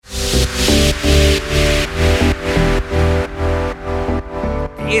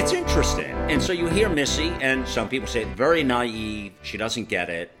It's interesting. And so you hear Missy, and some people say very naive, she doesn't get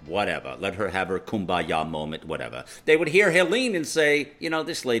it, whatever. Let her have her kumbaya moment, whatever. They would hear Helene and say,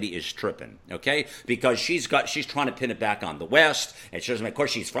 this lady is tripping, okay? Because she's trying to pin it back on the West, and she doesn't, of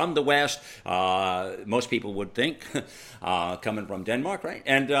course, she's from the West. Most people would think, coming from Denmark, right?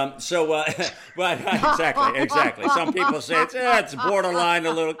 And but exactly. Some people say it's borderline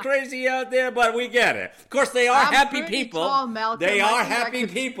a little crazy out there, but we get it. Of course, they are happy people. They are happy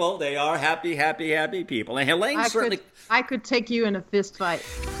people. They are happy people. And Helene certainly... I could take you in a fist fight.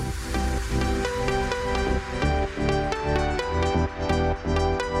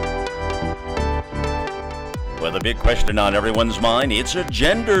 Well, the big question on everyone's mind, it's a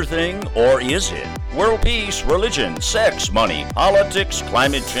gender thing, or is it? World peace, religion, sex, money, politics,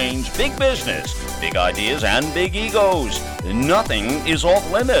 climate change, big business, big ideas, and big egos. Nothing is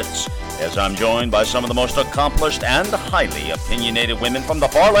off limits. As I'm joined by some of the most accomplished and highly opinionated women from the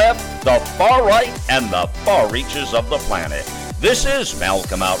far left, the far right, and the far reaches of the planet. This is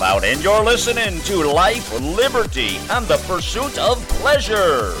Malcolm Out Loud, and you're listening to Life, Liberty, and the Pursuit of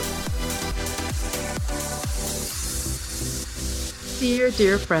Pleasure.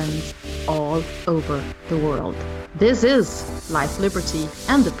 Dear friends all over the world, this is Life, Liberty,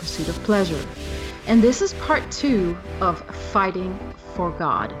 and the Pursuit of Pleasure. And this is part 2 of Fighting for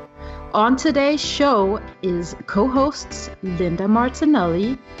God. On today's show is co-hosts Linda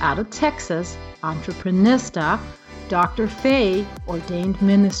Martinelli out of Texas, entrepreneurista, DrFaye, ordained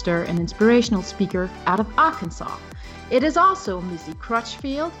minister and inspirational speaker out of Arkansas. It is also Missy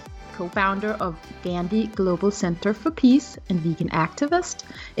Crutchfield, co-founder of Gandhi Global Center for Peace and vegan activist.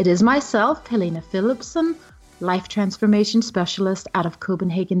 It is myself, Helene Philipsen, life transformation specialist out of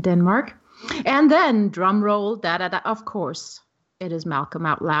Copenhagen, Denmark. And then, drum roll, of course, it is Malcolm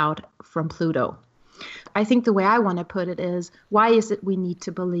Out Loud from Pluto. I think the way I want to put it is, why is it we need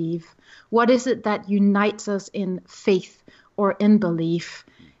to believe? What is it that unites us in faith or in belief?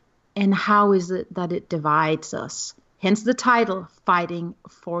 And how is it that it divides us? Hence the title, Fighting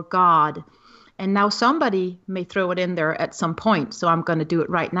for God. And now somebody may throw it in there at some point, so I'm going to do it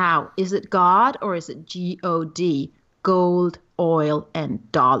right now. Is it God or is it G-O-D? Gold, oil,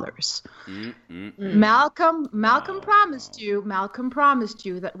 and dollars. Malcolm promised you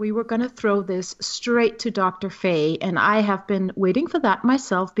that we were going to throw this straight to DrFaye, and I have been waiting for that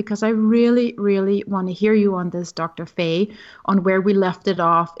myself because I really, really want to hear you on this, DrFaye, on where we left it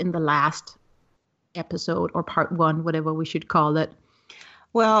off in the last episode, or part 1, whatever we should call it.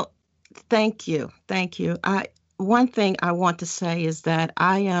 Well, thank you. One thing I want to say is that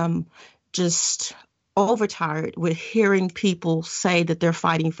I am just overtired with hearing people say that they're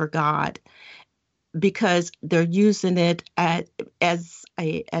fighting for God, because they're using it as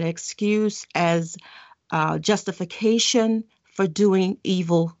an excuse, as justification for doing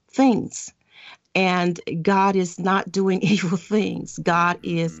evil things. And God is not doing evil things. God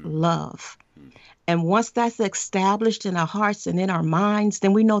is love. And once that's established in our hearts and in our minds,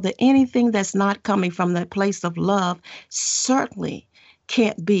 then we know that anything that's not coming from that place of love certainly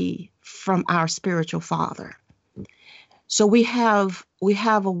can't be from our spiritual Father. So we have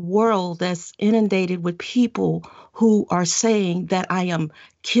a world that's inundated with people who are saying that I am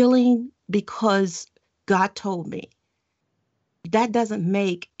killing because God told me. That doesn't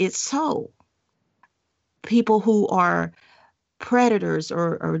make it so. People who are predators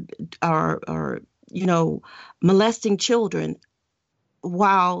or molesting children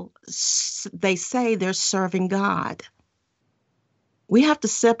while they say they're serving God. We have to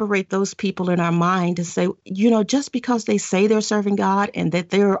separate those people in our mind and say, just because they say they're serving God and that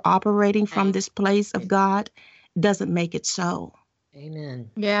they're operating from this place of God doesn't make it so.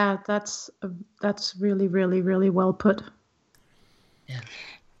 Amen. Yeah, that's really, really, really well put. Yeah.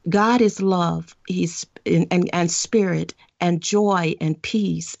 God is love. He's and spirit and joy and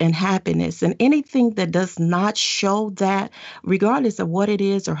peace and happiness, and anything that does not show that, regardless of what it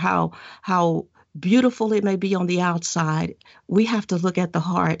is or how beautiful it may be on the outside, we have to look at the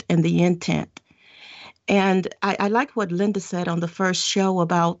heart and the intent. And I like what Linda said on the first show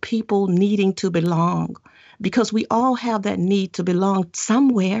about people needing to belong, because we all have that need to belong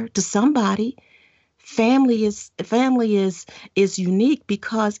somewhere to somebody. Family is unique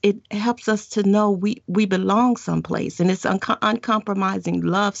because it helps us to know we belong someplace, and it's uncompromising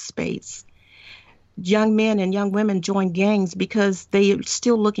love space. Young men and young women join gangs because they are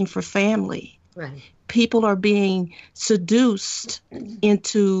still looking for family. Right. People are being seduced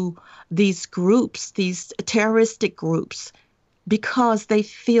into these groups, these terroristic groups, because they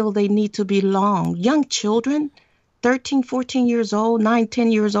feel they need to belong. Young children, 13, 14 years old, 9,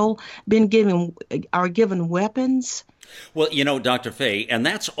 10 years old, are given weapons Well, Dr. Faye, and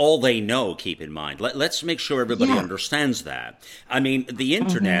that's all they know, keep in mind. Let's make sure everybody Yeah. understands that. I mean, the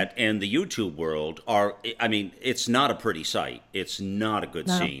internet and the YouTube world it's not a pretty sight. It's not a good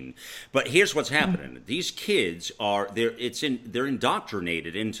scene. But here's what's happening. These kids they're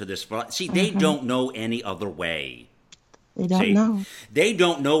indoctrinated into this. See, they don't know any other way. They don't know. They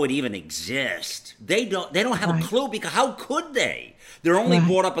don't know it even exists. They don't have a clue, because how could they? They're only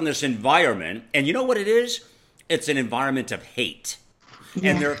brought up in this environment, and you know what it is? It's an environment of hate,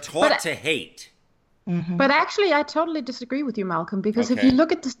 and they're taught to hate. But actually, I totally disagree with you, Malcolm, because if you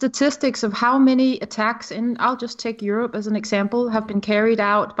look at the statistics of how many attacks I'll just take Europe as an example, have been carried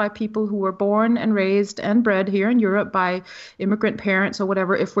out by people who were born and raised and bred here in Europe by immigrant parents or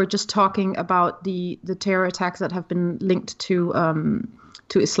whatever, if we're just talking about the terror attacks that have been linked to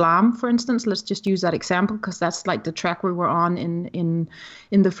Islam, for instance. Let's just use that example, because that's like the track we were on in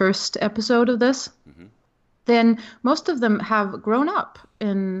the first episode of this. Then most of them have grown up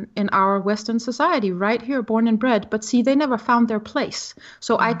in our Western society, right here, born and bred. But see, they never found their place.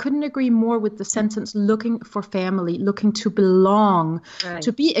 So I couldn't agree more with the sentence, looking for family, looking to belong,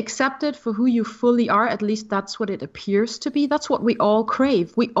 to be accepted for who you fully are. At least that's what it appears to be. That's what we all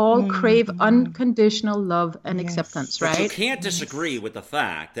crave. We all crave unconditional love and acceptance, right? But you can't disagree with the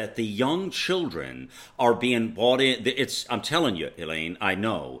fact that the young children are being bought in. I'm telling you, Helene, I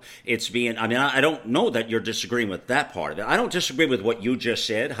know it's being, I don't know that you're disagreeing with that part of it. I don't disagree with what you just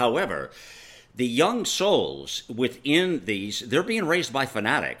said. However, the young souls within these, they're being raised by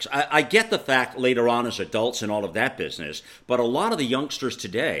fanatics. I get the fact later on as adults and all of that business, but a lot of the youngsters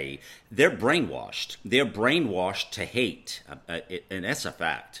today, they're brainwashed. They're brainwashed to hate, and that's a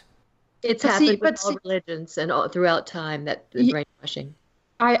fact. It's happened with all religions and all throughout time, that the brainwashing.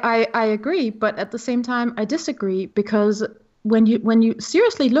 I agree, but at the same time, I disagree, because when you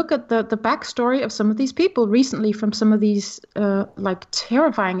seriously look at the backstory of some of these people recently, from some of these like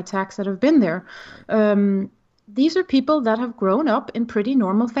terrifying attacks that have been there, these are people that have grown up in pretty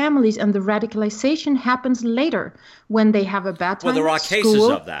normal families, and the radicalization happens later when they have a bad time. Well, there are cases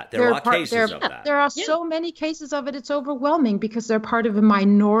of that. There are so many cases of it. It's overwhelming, because they're part of a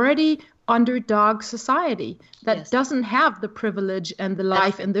minority underdog society that doesn't have the privilege and the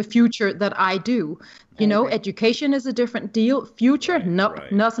life and the future that I do. Education is a different deal. Future,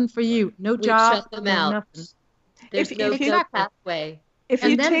 nothing for you. No job. Shut them out. Nothing. There's no pathway. If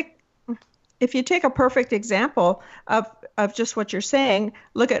you take a perfect example of just what you're saying,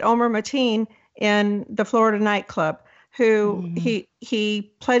 look at Omar Mateen in the Florida nightclub, who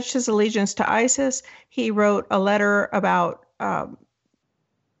he pledged his allegiance to ISIS. He wrote a letter about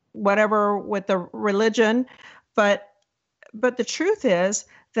whatever with the religion, but the truth is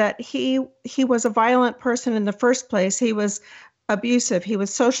that he was a violent person in the first place. He was abusive. He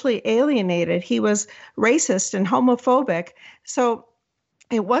was socially alienated. He was racist and homophobic. So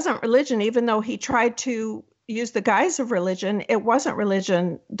it wasn't religion, even though he tried to use the guise of religion. It wasn't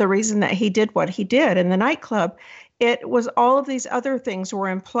religion the reason that he did what he did in the nightclub. It was all of these other things were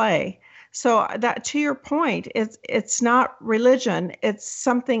in play. So that, to your point, it's not religion, it's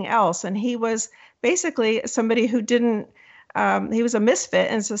something else. And he was basically somebody who didn't, he was a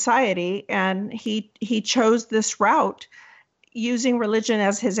misfit in society, and he chose this route using religion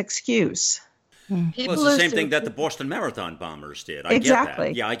as his excuse. Well, it's the same thing that the Boston Marathon bombers did. I get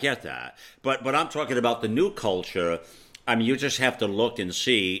that. Yeah, I get that. But I'm talking about the new culture. I mean, you just have to look and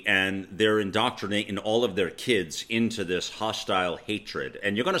see, and they're indoctrinating all of their kids into this hostile hatred.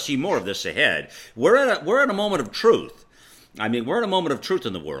 And you're going to see more of this ahead. We're at a moment of truth. I mean, we're in a moment of truth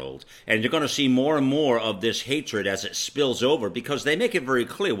in the world, and you're going to see more and more of this hatred as it spills over, because they make it very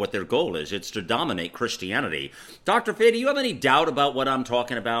clear what their goal is. It's to dominate Christianity. Dr. Faye, do you have any doubt about what I'm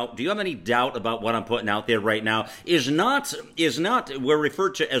talking about? Do you have any doubt about what I'm putting out there right now? Is not we're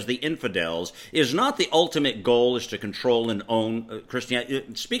referred to as the infidels, is not the ultimate goal is to control and own Christianity?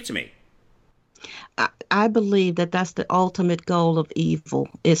 Speak to me. I believe that that's the ultimate goal of evil,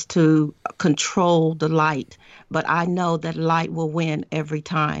 is to control the light. But I know that light will win every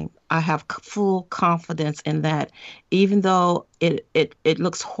time. I have full confidence in that. Even though it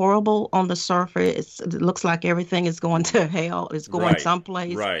looks horrible on the surface, it looks like everything is going to hell, it's going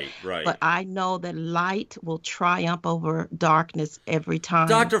someplace. Right. But I know that light will triumph over darkness every time.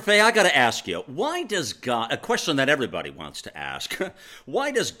 Dr. Faye, I got to ask you, why does God, a question that everybody wants to ask,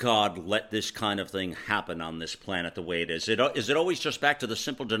 why does God let this kind of thing happen on this planet the way it is? Is it always just back to the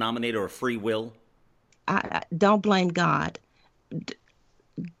simple denominator of free will? I don't blame God.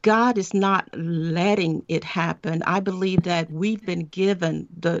 God is not letting it happen. I believe that we've been given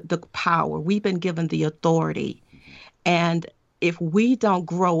the power. We've been given the authority. And if we don't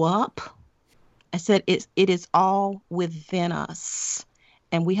grow up I said it is all within us.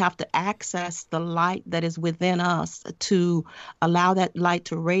 And we have to access the light that is within us to allow that light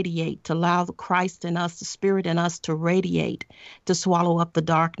to radiate, to allow the Christ in us, the Spirit in us to radiate, to swallow up the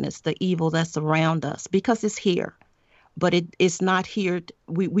darkness, the evil that's around us, because it's here. But it's not here.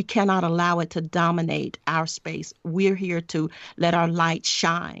 We cannot allow it to dominate our space. We're here to let our light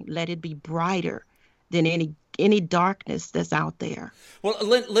shine, let it be brighter than any darkness that's out there. Well,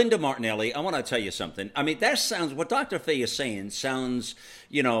 Linda Martinelli, I want to tell you something. I mean, that sounds, what DrFaye is saying sounds,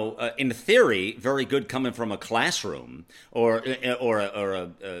 in theory, very good coming from a classroom or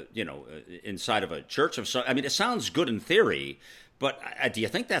inside of a church of some. I mean, it sounds good in theory, but do you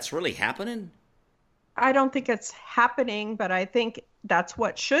think that's really happening? I don't think it's happening, but I think that's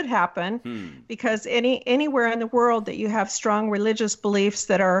what should happen, because anywhere in the world that you have strong religious beliefs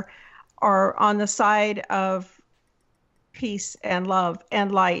that are on the side of peace and love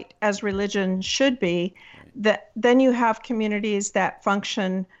and light, as religion should be, then you have communities that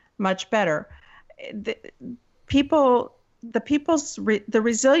function much better. The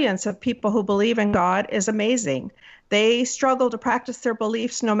resilience of people who believe in God is amazing. They struggle to practice their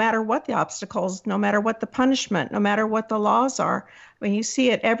beliefs no matter what the obstacles, no matter what the punishment, no matter what the laws are. I mean, you see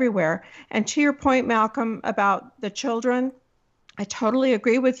it everywhere. And to your point, Malcolm, about the children, I totally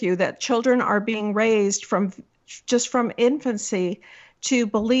agree with you that children are being raised from infancy to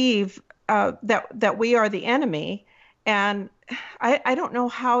believe that we are the enemy. And I don't know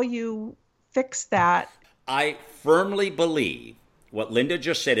how you fix that. I firmly believe what Linda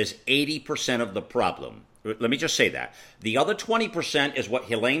just said is 80% of the problem. Let me just say that. The other 20% is what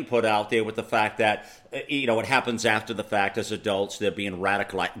Helene put out there with the fact that, it happens after the fact as adults, they're being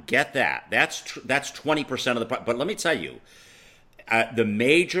radicalized. Get that. That's 20% of the problem. But let me tell you, the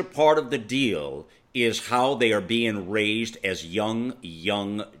major part of the deal is how they are being raised as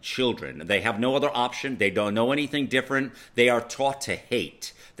young children. They have no other option. They don't know anything different. They are taught to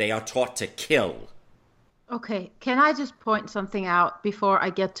hate. They are taught to kill. Okay, can I just point something out before I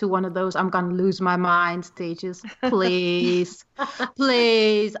get to one of those I'm going to lose my mind stages? Please,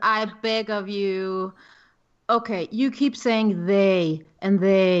 please, I beg of you. Okay, you keep saying they and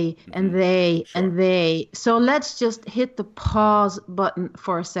they and they and they. So let's just hit the pause button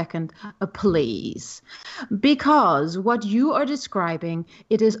for a second, please. Because what you are describing,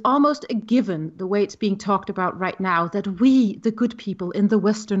 it is almost a given, the way it's being talked about right now, that we, the good people in the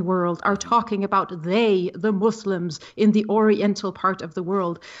Western world, are talking about they, the Muslims, in the Oriental part of the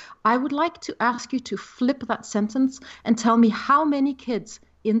world. I would like to ask you to flip that sentence and tell me how many kids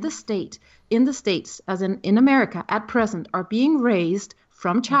in the States, as in America at present, are being raised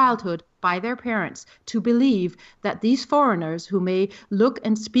from childhood by their parents to believe that these foreigners who may look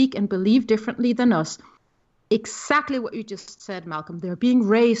and speak and believe differently than us, exactly what you just said, Malcolm, they're being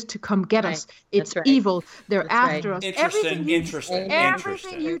raised to come get us. It's evil. They're after us. Interesting.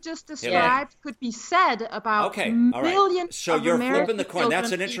 Everything you just described could be said about millions So of you're American flipping the coin.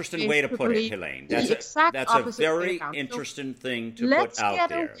 That's an interesting way to put it, Helene. That's a very interesting thing to put out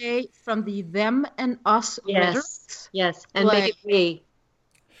there. Let's get away from the them and us rhetoric. Yes, and make it we.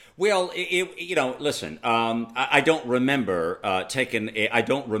 Well, listen. I don't remember I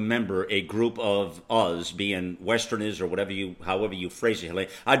don't remember a group of us being Westerners or however you phrase it, Helene.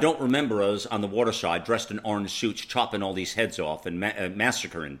 I don't remember us on the waterside dressed in orange suits, chopping all these heads off and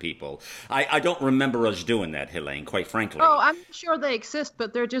massacring people. I don't remember us doing that, Helene. Quite frankly. Oh, I'm sure they exist,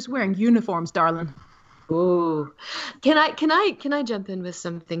 but they're just wearing uniforms, darling. Ooh, can I jump in with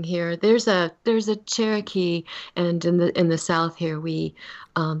something here? There's a Cherokee, and in the South here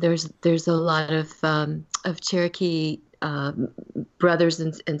there's a lot of Cherokee brothers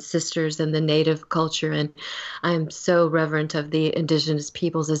and sisters in the Native culture, and I'm so reverent of the indigenous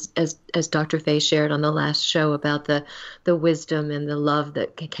peoples, as DrFaye shared on the last show about the wisdom and the love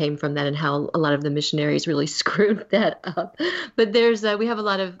that came from that, and how a lot of the missionaries really screwed that up. But we have a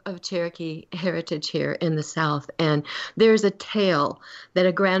lot of Cherokee heritage here in the South, and there's a tale that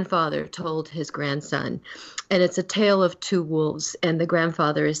a grandfather told his grandson, and it's a tale of two wolves, and the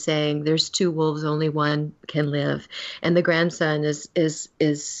grandfather is saying there's two wolves, only one can live, and the grandson is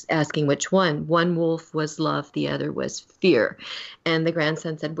asking which one. One wolf was love, the other was fear. And the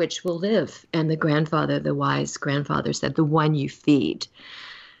grandson said, which will live? And the grandfather, the wise grandfather, said, the one you feed.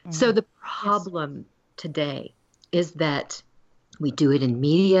 So the problem today is that We do it in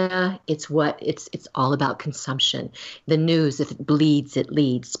media. It's all about consumption. The news, if it bleeds, it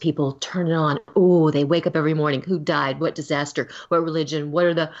leads. People turn it on. Oh, they wake up every morning. Who died? What disaster? What religion? What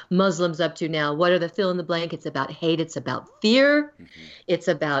are the Muslims up to now? What are the fill in the blank? It's about hate. It's about fear. Mm-hmm. It's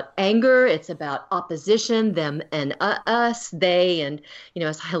about anger. It's about opposition, them and us, they, and,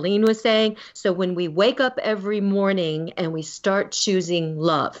 as Helene was saying. So when we wake up every morning and we start choosing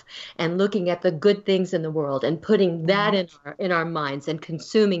love and looking at the good things in the world and putting that in our minds and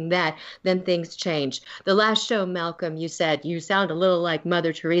consuming that, then things change. The last show, Malcolm, you said you sound a little like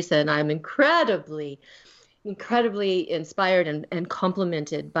Mother Teresa, and I'm incredibly inspired and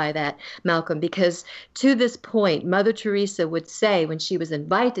complimented by that, Malcolm, because to this point, Mother Teresa would say when she was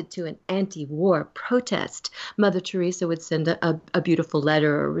invited to an anti-war protest, Mother Teresa would send a beautiful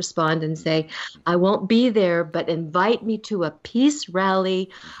letter or respond and say, I won't be there, but invite me to a peace rally,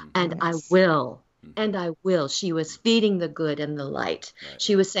 and I will. And I will. She was feeding the good and the light. Right.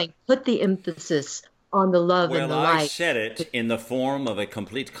 She was saying, put the emphasis on the love and the light. Well, I said it in the form of a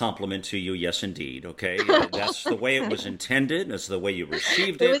complete compliment to you, yes, indeed, okay? That's the way it was intended. That's the way you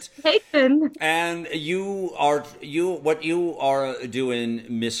received it. It was taken. And what you are doing,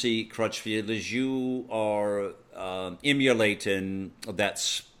 Missy Crutchfield, is you are emulating that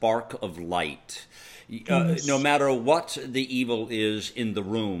spark of light. No matter what the evil is in the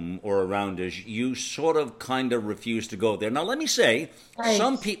room or around us, you sort of kind of refuse to go there. Now, let me say,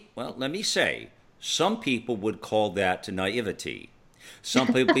 some people would call that naivety.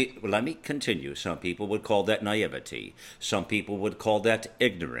 Some people, let me continue. Some people would call that naivety. Some people would call that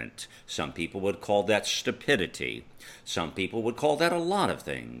ignorant. Some people would call that stupidity. Some people would call that a lot of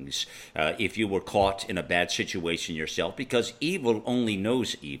things if you were caught in a bad situation yourself, because evil only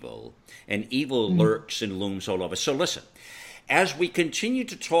knows evil, and evil lurks and looms all over. So listen, as we continue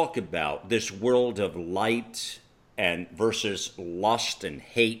to talk about this world of light and versus lust and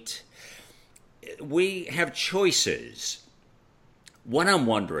hate, we have choices. What I'm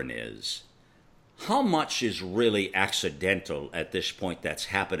wondering is, how much is really accidental at this point that's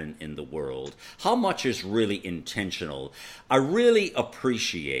happening in the world? How much is really intentional? I really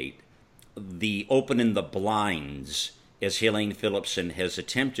appreciate the opening the blinds, as Helene Philipsen has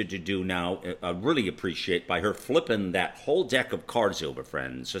attempted to do now. I really appreciate by her flipping that whole deck of cards over,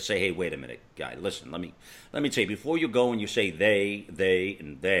 friends, to say, hey, wait a minute, guy, listen, let me tell you, before you go and you say they,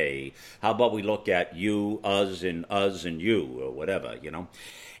 and they, how about we look at you, us, and you, or whatever,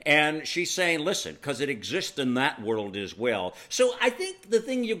 And she's saying, listen, because it exists in that world as well. So I think the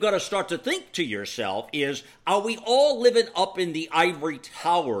thing you've got to start to think to yourself is, are we all living up in the ivory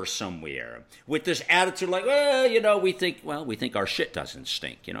tower somewhere with this attitude like, we think our shit doesn't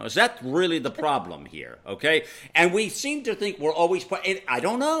stink. Is that really the problem here? Okay. And we seem to think we're always, I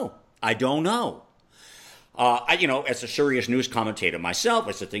don't know. As a serious news commentator myself,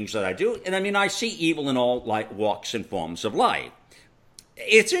 it's the things that I do. And I see evil in all walks and forms of life.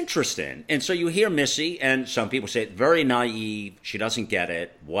 It's interesting. And so you hear Missy, and some people say it very naive, she doesn't get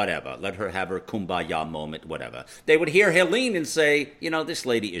it, whatever. Let her have her kumbaya moment, whatever. They would hear Helene and say, this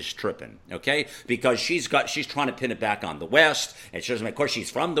lady is tripping, okay? Because she's trying to pin it back on the West, and she doesn't, of course,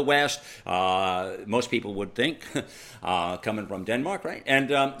 she's from the West. Most people would think, coming from Denmark, right? And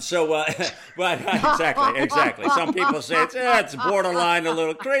but exactly. Some people say it's borderline a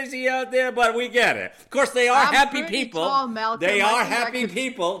little crazy out there, but we get it. Of course, they are happy people. They are happy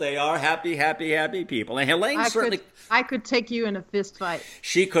people. They are happy people. And Helene certainly... I could take you in a fist fight.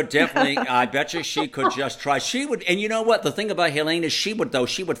 She could definitely, I bet you she could just try. She would, and you know what? The thing about Helene is she would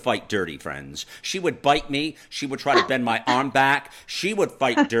fight dirty, friends. She would bite me. She would try to bend my arm back. She would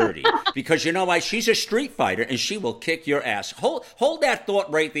fight dirty. Because you know why? She's a street fighter, and she will kick your ass. Hold that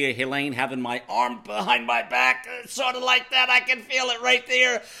thought right there, Helene, having my arm behind my back. Sort of like that. I can feel it right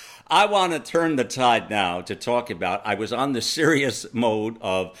there. I want to turn the tide now to talk about, I was on the serious mode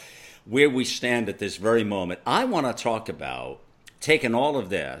of where we stand at this very moment. I want to talk about taking all of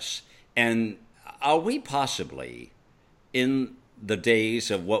this, and are we possibly in the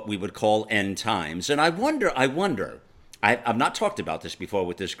days of what we would call end times? And I wonder, I've not talked about this before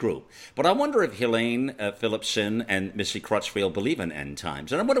with this group, but I wonder if Helene Philipsen and Missy Crutchfield believe in end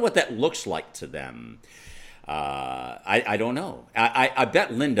times. And I wonder what that looks like to them. I don't know. I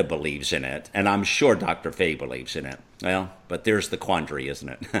bet Linda believes in it, and I'm sure DrFaye believes in it. Well, but there's the quandary, isn't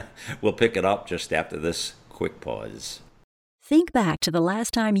it? We'll pick it up just after this quick pause. Think back to the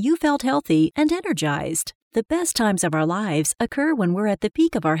last time you felt healthy and energized. The best times of our lives occur when we're at the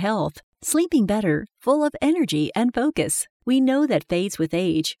peak of our health, sleeping better, full of energy and focus. We know that fades with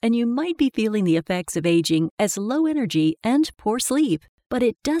age, and you might be feeling the effects of aging as low energy and poor sleep. But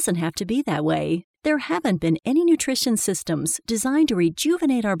it doesn't have to be that way. There haven't been any nutrition systems designed to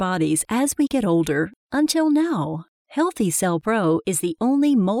rejuvenate our bodies as we get older until now. Healthy Cell Pro is the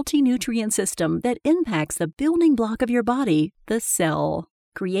only multi-nutrient system that impacts the building block of your body, the cell.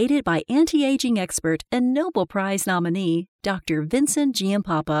 Created by anti-aging expert and Nobel Prize nominee Dr. Vincent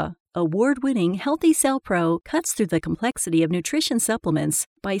Giampapa, award-winning Healthy Cell Pro cuts through the complexity of nutrition supplements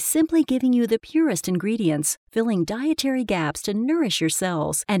by simply giving you the purest ingredients, filling dietary gaps to nourish your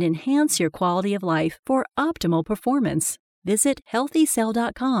cells and enhance your quality of life for optimal performance. Visit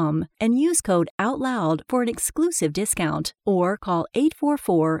healthycell.com and use code OUTLOUD for an exclusive discount or call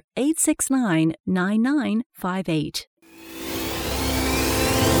 844-869-9958.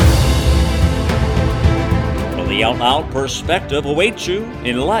 The Out Loud perspective awaits you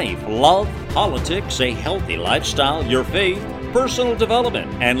in life, love, politics, a healthy lifestyle, your faith, personal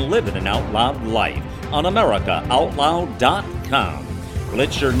development, and living an out loud life on AmericaOutloud.com.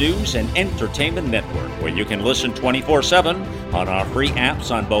 It's your news and entertainment network where you can listen 24/7 on our free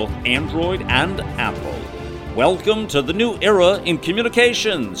apps on both Android and Apple. Welcome to the new era in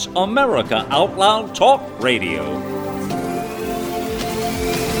communications, America Out Loud Talk Radio.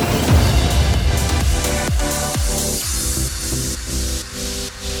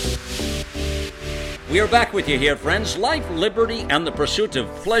 We are back with you here, friends. Life, Liberty, and the Pursuit of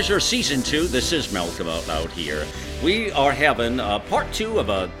Pleasure, Season 2. This is Malcolm Out Loud here. We are having part 2 of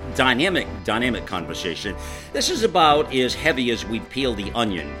a dynamic conversation. This is about as heavy as we've peeled the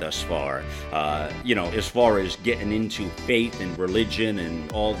onion thus far. As far as getting into faith and religion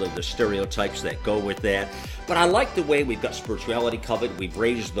and all the stereotypes that go with that. But I like the way we've got spirituality covered. We've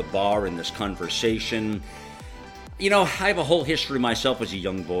raised the bar in this conversation. You know, I have a whole history myself as a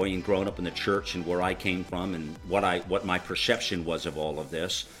young boy and growing up in the church and where I came from and what my perception was of all of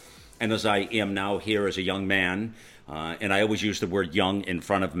this. And as I am now here as a young man, and I always use the word young in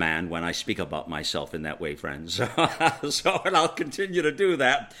front of man when I speak about myself in that way, friends. And I'll continue to do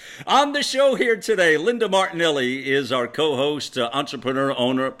that. On the show here today, Linda Martinelli is our co-host, entrepreneur,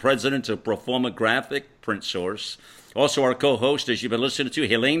 owner, president of Proforma Graphic, print source. Also our co-host, as you've been listening to,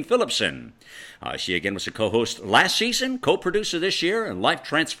 Helene Philipsen. She again was a co-host last season, co-producer this year, and life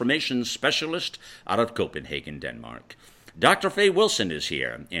transformation specialist out of Copenhagen, Denmark. DrFaye Wilson is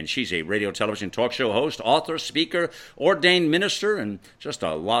here, and she's a radio television talk show host, author, speaker, ordained minister, and just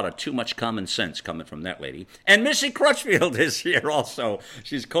a lot of too much common sense coming from that lady. And Missy Crutchfield is here also.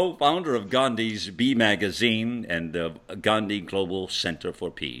 She's co-founder of Gandhi's Bee Magazine and the Gandhi Global Center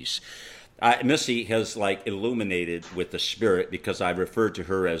for Peace. Missy has illuminated with the spirit because I referred to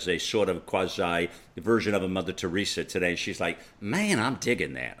her as a sort of quasi version of a Mother Teresa today. She's like, man, I'm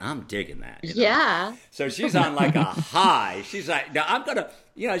digging that. Yeah. So she's on like a high. She's like, now I'm going to,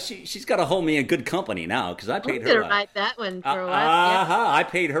 she's got to hold me in good company now because I paid her. I'm going to write that one for a while. I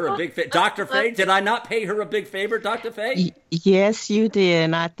paid her a big favor. DrFaye, did I not pay her a big favor, DrFaye? Yes, you did.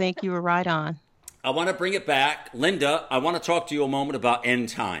 And I think you were right on. I want to bring it back. Linda, I want to talk to you a moment about end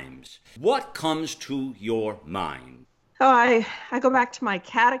times. What comes to your mind? Oh, I go back to my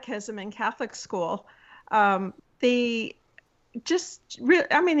catechism in Catholic school. The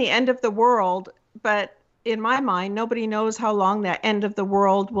end of the world, but in my mind, nobody knows how long that end of the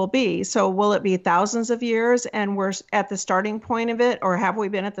world will be. So will it be thousands of years and we're at the starting point of it, or have we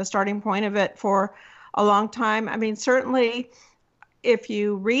been at the starting point of it for a long time? I mean, certainly if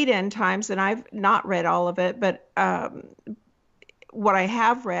you read End Times, and I've not read all of it, but what I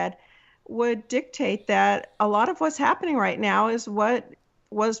have read would dictate that a lot of what's happening right now is what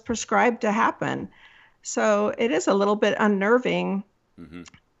was prescribed to happen. So it is a little bit unnerving.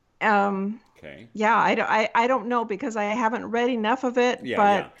 Mm-hmm. Okay. Yeah, I don't know because I haven't read enough of it. Yeah,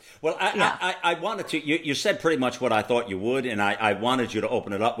 but yeah. Well, I wanted to. You said pretty much what I thought you would, and I wanted you to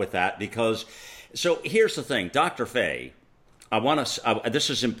open it up with that because. So here's the thing, DrFaye. This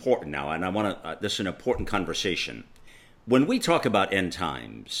is important now, and this is an important conversation. When we talk about end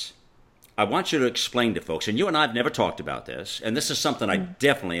times, I want you to explain to folks, and you and I have never talked about this, and this is something I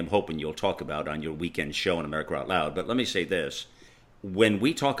definitely am hoping you'll talk about on your weekend show on America Out Loud, but let me say this. When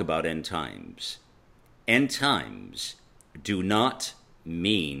we talk about end times do not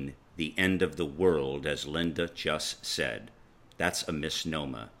mean the end of the world, as Linda just said. That's a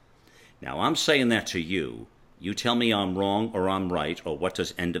misnomer. Now, I'm saying that to you. You tell me I'm wrong or I'm right, or what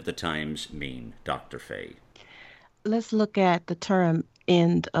does end of the times mean, DrFaye? Let's look at the term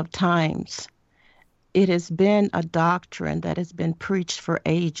end of times. It has been a doctrine that has been preached for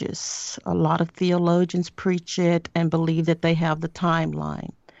ages. A lot of theologians preach it and believe that they have the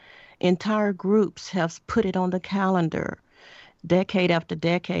timeline. Entire groups have put it on the calendar. Decade after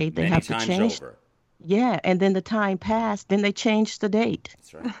decade, they Many have to times change. Over. Yeah, and then the time passed, then they changed the date.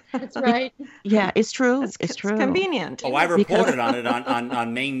 That's right. That's right. Yeah, it's true. It's true. convenient. Oh, I reported on it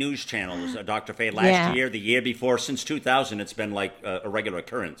on main news channels, Dr. Faye, last year, the year before, since 2000, it's been like a regular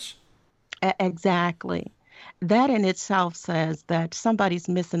occurrence. Exactly. That in itself says that somebody's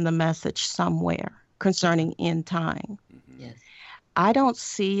missing the message somewhere concerning end time. Yes. I don't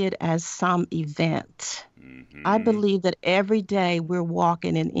see it as some event. I believe that every day we're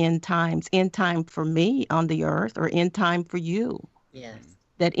walking in end times, end time for me on the earth or end time for you. Yes.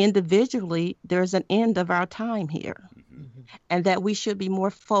 That individually there's an end of our time here, and that we should be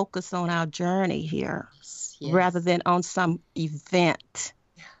more focused on our journey here rather than on some event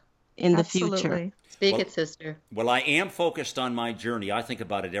in the future. Speak it, sister. Well, I am focused on my journey. I think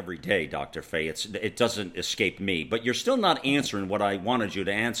about it every day, Dr. Faye. It doesn't escape me. But you're still not answering what I wanted you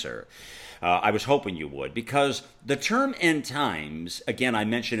to answer. I was hoping you would, because the term end times, again, I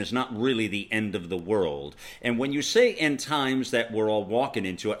mentioned, is not really the end of the world. And when you say end times that we're all walking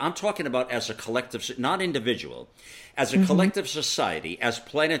into it, I'm talking about as a collective, not individual, as a collective society, as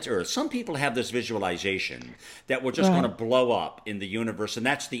planet Earth. Some people have this visualization that we're just going to blow up in the universe, and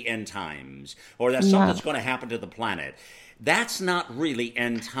that's the end times, or that something's going to happen to the planet. That's not really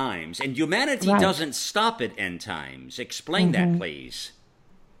end times. And humanity doesn't stop at end times. Explain that, please.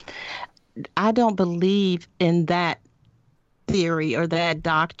 I don't believe in that theory or that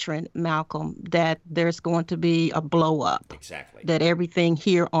doctrine, Malcolm, that there's going to be a blow up. Exactly. That everything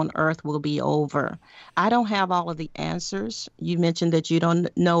here on earth will be over. I don't have all of the answers. You mentioned that you don't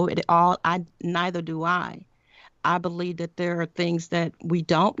know it all. Neither do I. I believe that there are things that we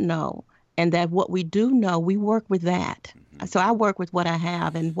don't know, and that what we do know, we work with that. So I work with what I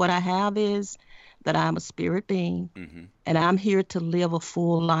have, and what I have is that I'm a spirit being, and I'm here to live a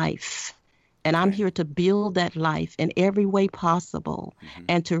full life. And I'm here to build that life in every way possible,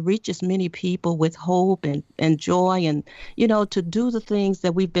 and to reach as many people with hope and joy, and, to do the things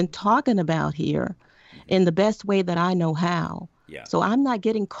that we've been talking about here in the best way that I know how. Yeah. So I'm not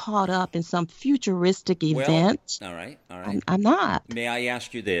getting caught up in some futuristic event. All right. I'm not. May I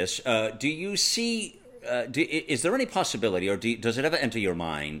ask you this? Do you see, is there any possibility, or does it ever enter your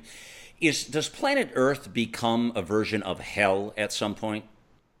mind, does planet Earth become a version of hell at some point?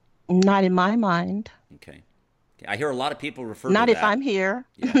 Not in my mind. Okay. I hear a lot of people refer to that. Not if I'm here.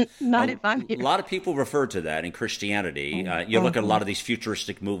 Yeah. Not if I'm here. A lot of people refer to that in Christianity. You look at a lot of these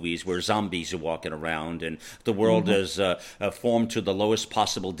futuristic movies where zombies are walking around and the world is formed to the lowest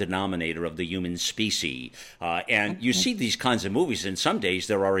possible denominator of the human species. And you see these kinds of movies, and some days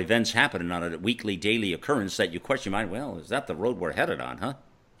there are events happening on a weekly, daily occurrence that you question, well, is that the road we're headed on, huh?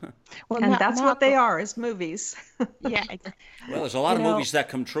 Well, and that's what they are, is movies. Yeah. Well, there's a lot of movies that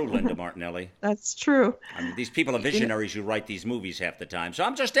come true, Linda Martinelli. That's true. I mean, these people are visionaries who write these movies half the time. So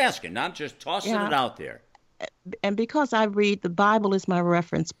I'm just asking. I'm just tossing it out there. And because I read, the Bible is my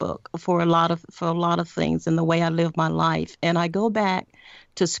reference book for a lot of things in the way I live my life. And I go back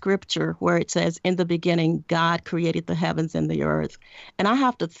to Scripture where it says, in the beginning, God created the heavens and the earth. And I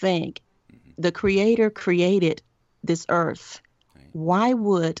have to think, the Creator created this earth. Why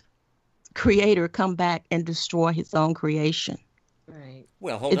would Creator come back and destroy his own creation? Right.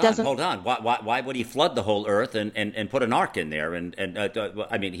 Well, hold on. Why would he flood the whole earth and put an ark in there? And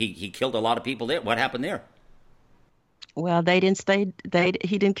I mean, he killed a lot of people there. What happened there? Well, they didn't stay.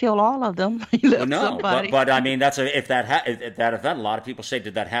 He didn't kill all of them. But I mean, if that event, a lot of people say,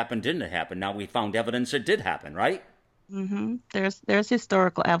 did that happen? Didn't it happen? Now we found evidence it did happen, right? There's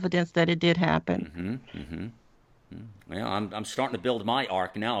historical evidence that it did happen. Well, I'm starting to build my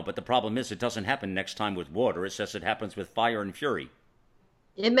ark now, but the problem is it doesn't happen next time with water. It says it happens with fire and fury.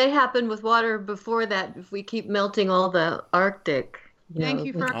 It may happen with water before that if we keep melting all the Arctic. Thank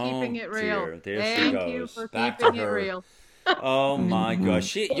you for keeping it real. Thank you for keeping it real. Oh my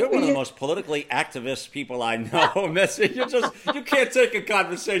gosh, you're one of the most politically activist people I know, Missy. You can't take a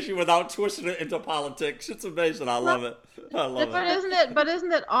conversation without twisting it into politics. It's amazing. I love it. But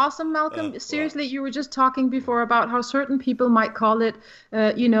isn't it awesome, Malcolm? Seriously, you were just talking before about how certain people might call it,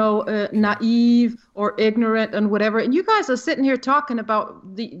 naive or ignorant and whatever. And you guys are sitting here talking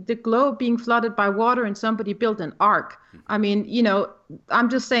about the globe being flooded by water and somebody built an ark. I mean, I'm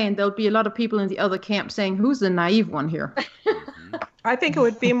just saying there'll be a lot of people in the other camp saying, who's the naive one here? I think it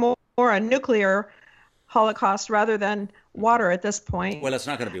would be more a nuclear holocaust rather than water at this point. Well, it's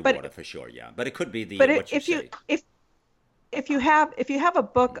not going to be water for sure, yeah. But it could be if you have a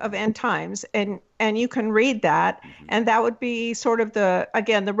book of end times and you can read that, and that would be sort of the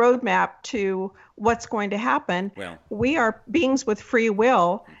roadmap to what's going to happen. Well, we are beings with free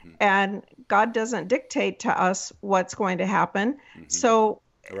will, and God doesn't dictate to us what's going to happen. So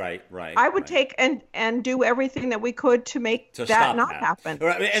I would take and do everything that we could to make that not happen.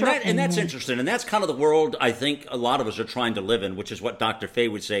 Right. And that's interesting. And that's kind of the world I think a lot of us are trying to live in, which is what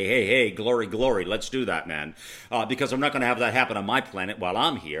DrFaye would say, hey, glory, glory, let's do that, man. Because I'm not going to have that happen on my planet while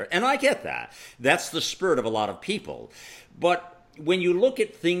I'm here. And I get that. That's the spirit of a lot of people. But when you look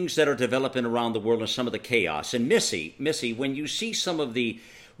at things that are developing around the world and some of the chaos, and Missy, when you see some of the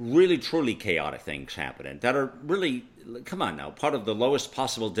really, truly chaotic things happening that are really, come on now, part of the lowest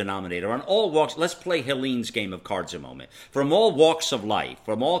possible denominator on all walks. Let's play Helene's game of cards a moment. From all walks of life,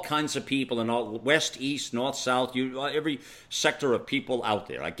 from all kinds of people in all west, east, north, south, every sector of people out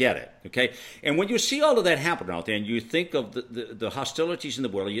there. I get it, okay? And when you see all of that happen out there and you think of the hostilities in the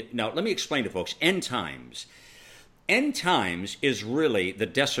world, now let me explain to folks, end times. End times is really the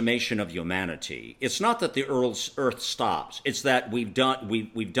decimation of humanity. It's not that the earth stops. It's that we've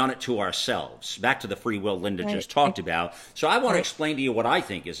done it to ourselves. Back to the free will Linda just talked about. So I want to explain to you what I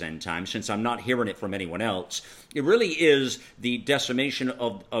think is end times, since I'm not hearing it from anyone else. It really is the decimation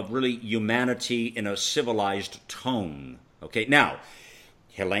of really humanity in a civilized tone. Okay, now,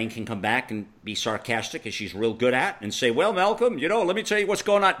 Helene can come back and be sarcastic, as she's real good at, and say, well, Malcolm, let me tell you what's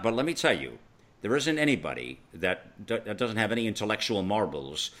going on. But let me tell you, there isn't anybody that doesn't have any intellectual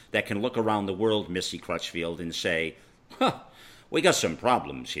marbles that can look around the world, Missy Crutchfield, and say, we got some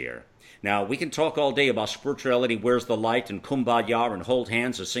problems here. Now, we can talk all day about spirituality, where's the light, and kumbaya, and hold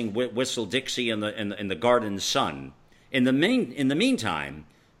hands and sing Whistle Dixie in the garden sun. In the meantime,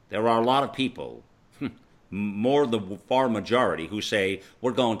 there are a lot of people, more the far majority, who say,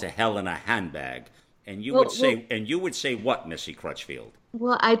 we're going to hell in a handbag. And you would say what, Missy Crutchfield?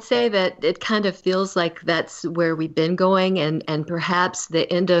 Well, I'd say that it kind of feels like that's where we've been going, and perhaps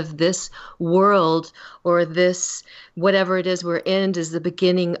the end of this world, or this whatever it is we're in, is the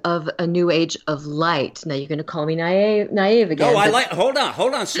beginning of a new age of light. Now, you're going to call me naive again. No,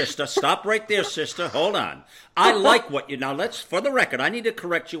 hold on, sister. Stop right there, sister. Hold on. I like what you, now let's, for the record, I need to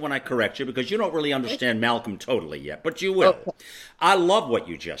correct you when I correct you, because you don't really understand Malcolm totally yet, but you will. Okay. I love what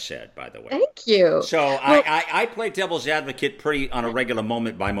you just said, by the way. Thank you. So I play devil's advocate pretty on a regular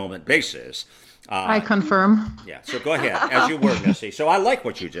moment-by-moment basis. I confirm. Yeah, so go ahead, as you were, Missy. So I like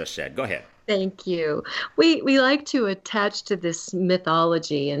what you just said. Go ahead. Thank you. We like to attach to this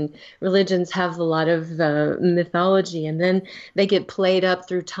mythology, and religions have a lot of mythology, and then they get played up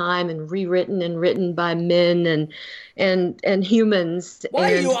through time and rewritten and written by men and humans.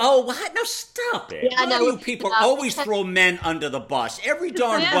 Why are you? Oh, what? No, stop it. Yeah, why do you people always throw men under the bus? Every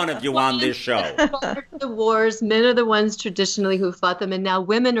darn one of you on this show. The wars, men are the ones traditionally who fought them, and now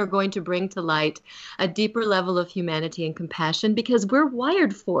women are going to bring to light a deeper level of humanity and compassion, because we're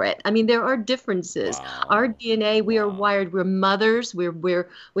wired for it. I mean, there are differences. Wow. Our DNA, we are wired. We're mothers. We're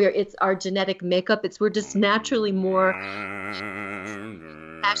it's our genetic makeup. We're just naturally more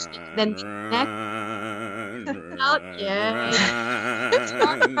passionate than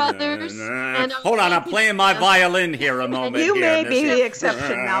brothers. Hold on, I'm playing my violin here a moment. You may be the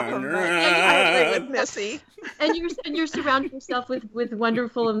exception, Malcolm. I agree with Missy. And you're surrounding yourself with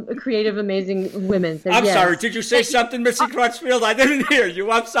wonderful, creative, amazing women. I'm sorry. Did you say something, Missy Crutchfield? I didn't hear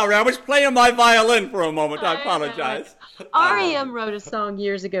you. I'm sorry. I was playing my violin for a moment. I apologize. R.E.M. wrote a song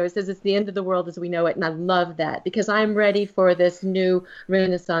years ago. It says it's the end of the world as we know it, and I love that, because I'm ready for this new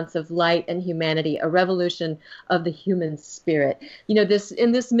renaissance of light and humanity, a revolution of the human spirit. In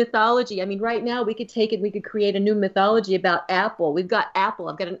this mythology, I mean, right now we could take it, we could create a new mythology about Apple. We've got Apple.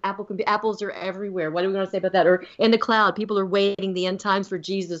 I've got an Apple. Apples are everywhere. What are we going to say about that? Or in the cloud, people are waiting the end times for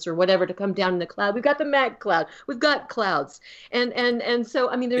Jesus or whatever to come down in the cloud. We've got the Mac cloud. We've got clouds, and so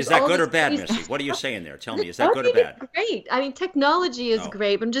I mean, there's. Is that good or bad, Missy? What are you saying there? Tell me, is that good or bad? Great. I mean, technology is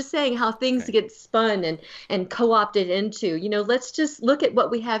great, but I'm just saying how things get spun and co-opted into. Let's just look at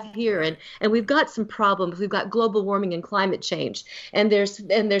what we have here, and we've got some problems. We've got global warming and climate change, and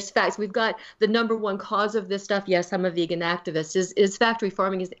there's facts. We've got the number one cause of this stuff. Yes, I'm a vegan activist. Is factory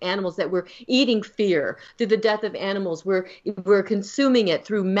farming, is animals, that we're eating fear through the death of animals. We're consuming it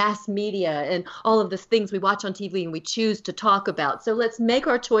through mass media and all of the things we watch on TV and we choose to talk about. So let's make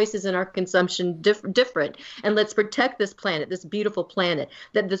our choices and our consumption different, and let's protect this planet, this beautiful planet,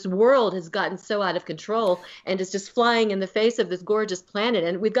 that this world has gotten so out of control and is just flying in the face of this gorgeous planet.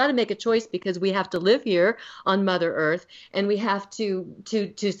 And we've got to make a choice, because we have to live here on Mother Earth, and we have to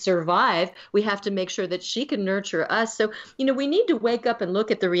survive. We have to make sure that she can nurture us. So, we need to wake up and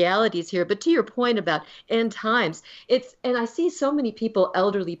look at the realities here. But to your point about end times. And I see so many people,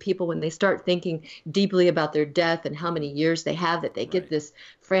 elderly people, when they start thinking deeply about their death and how many years they have, that they get this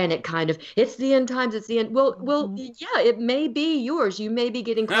frantic kind of, it's the end times, it's the end. Well, yeah, it may be yours. You may be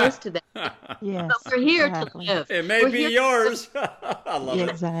getting close to that. Yes, but we're here exactly. to live. It may be yours. I love it.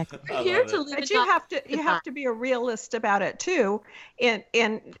 Exactly. We're here to live. But you have to be a realist about it too. And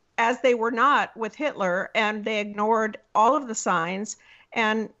as they were not with Hitler, and they ignored all of the signs.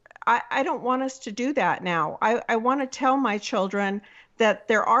 And I don't want us to do that now. I want to tell my children that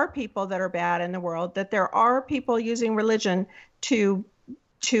there are people that are bad in the world, that there are people using religion to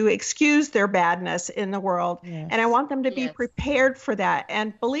excuse their badness in the world. Yes. And I want them to be prepared for that.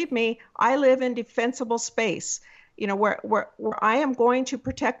 And believe me, I live in defensible space, where I am going to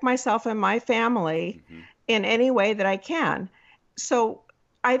protect myself and my family in any way that I can. So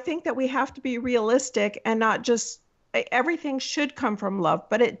I think that we have to be realistic and not just, everything should come from love,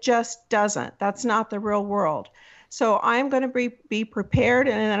 but it just doesn't. That's not the real world. So I'm going to be prepared,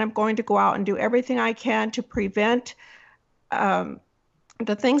 and then I'm going to go out and do everything I can to prevent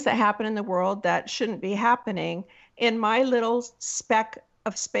the things that happen in the world that shouldn't be happening in my little speck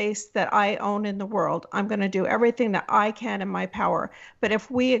of space that I own in the world. I'm going to do everything that I can in my power. But if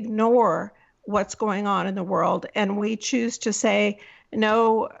we ignore what's going on in the world and we choose to say,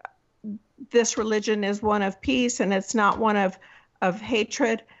 no, this religion is one of peace and it's not one of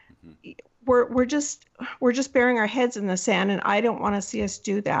hatred, we're just burying our heads in the sand, and I don't want to see us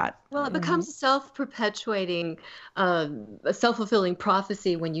do that. Well, it becomes a self-perpetuating, a self-fulfilling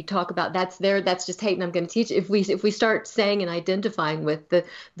prophecy when you talk about that's just hate and I'm going to teach. If we start saying and identifying with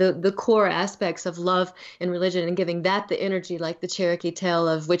the core aspects of love and religion and giving that the energy, like the Cherokee tale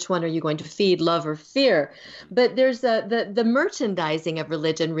of which one are you going to feed, love or fear. But there's the merchandising of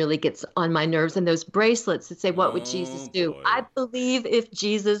religion really gets on my nerves, and those bracelets that say, what would Jesus do? Boy. I believe if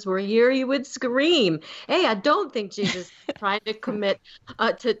Jesus were here, he would scream. Hey, I don't think Jesus is trying to commit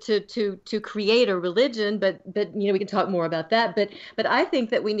to create a religion, but we can talk more about that. But I think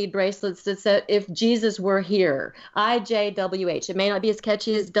that we need bracelets that said, if Jesus were here, IJWH. It may not be as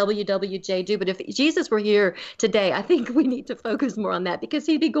catchy as WWJ do, but if Jesus were here today, I think we need to focus more on that, because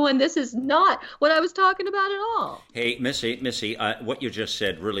he'd be going, this is not what I was talking about at all. Hey, Missy, what you just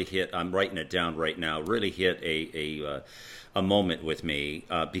said really hit. I'm writing it down right now. Really hit a moment with me,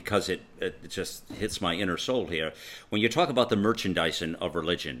 because it just hits my inner soul here. When you talk about the merchandising of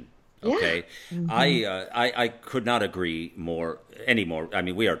religion, okay, I could not agree anymore. I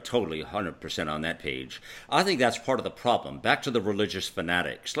mean, we are totally 100% on that page. I think that's part of the problem. Back to the religious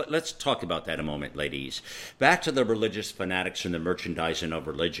fanatics. Let's talk about that a moment, ladies. Back to the religious fanatics and the merchandising of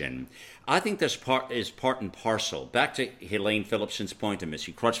religion. I think this is part and parcel. Back to Helene Philipsen's point and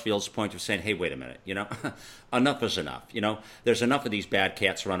Missy Crutchfield's point of saying, hey, wait a minute, enough is enough. There's enough of these bad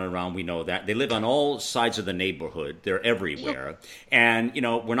cats running around. We know that. They live on all sides of the neighborhood. They're everywhere. And,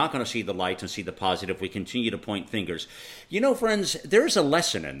 we're not going to see the light and see the positive if we continue to point fingers. Friends, there's a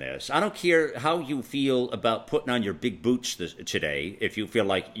lesson in this. I don't care how you feel about putting on your big boots today, if you feel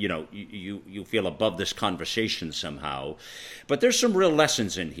like, you feel above this conversation somehow. But there's some real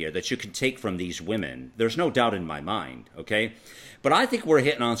lessons in here that you can take from these women. There's no doubt in my mind, okay? But I think we're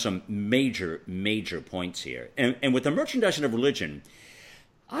hitting on some major, major points here. And with the merchandising of religion,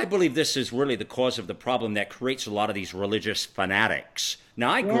 I believe this is really the cause of the problem that creates a lot of these religious fanatics.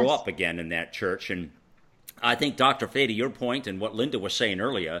 Now, I grew up again in that church, and I think, DrFaye, to your point and what Linda was saying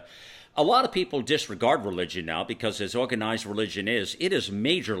earlier, a lot of people disregard religion now because as organized religion is, it is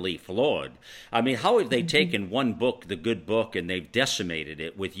majorly flawed. I mean, how have they taken one book, the good book, and they've decimated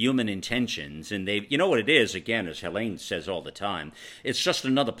it with human intentions? And you know what it is, again, as Helene says all the time, it's just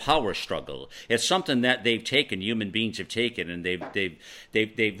another power struggle. It's something that human beings have taken, and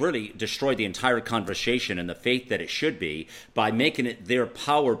they've really destroyed the entire conversation and the faith that it should be by making it their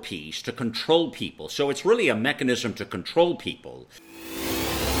power piece to control people. So it's really a mechanism to control people.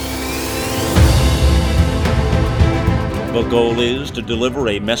 The goal is to deliver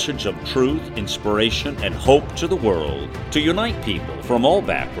a message of truth, inspiration, and hope to the world, to unite people from all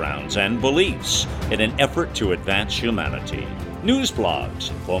backgrounds and beliefs in an effort to advance humanity. News blogs,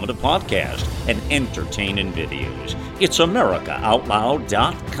 informative podcasts, and entertaining videos. It's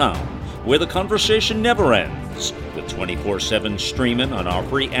AmericaOutloud.com, where the conversation never ends, with 24/7 streaming on our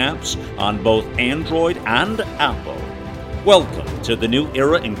free apps on both Android and Apple. Welcome to the new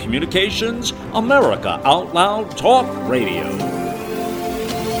era in communications, America Out Loud Talk Radio.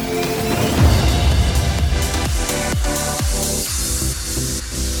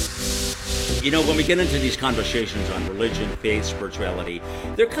 When we get into these conversations on religion, faith, spirituality,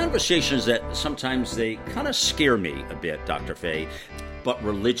 they're conversations that sometimes they kind of scare me a bit, DrFaye, but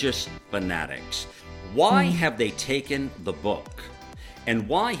religious fanatics. Why have they taken the book? And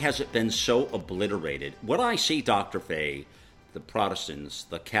why has it been so obliterated? What I see, DrFaye, the Protestants,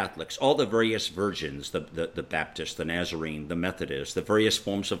 the Catholics, all the various versions, the Baptist, the Nazarene, the Methodist, the various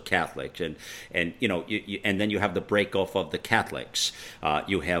forms of Catholic, and you know, and then you have the break off of the Catholics.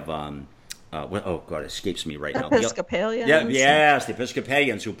 You have oh God, it escapes me right now. Episcopalians. Yes, the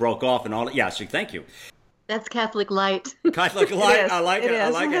Episcopalians who broke off and all. Yeah, so thank you. That's Catholic light. Catholic light, I like it. I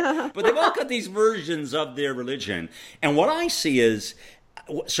like it. But they've all got these versions of their religion. And what I see is,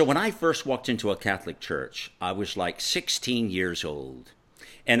 so when I first walked into a Catholic church, I was like 16 years old.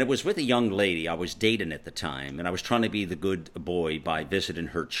 And it was with a young lady I was dating at the time. And I was trying to be the good boy by visiting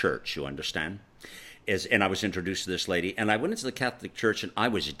her church, you understand? And I was introduced to this lady, and I went into the Catholic Church, and I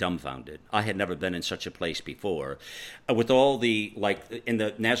was dumbfounded. I had never been in such a place before. With all the, like, in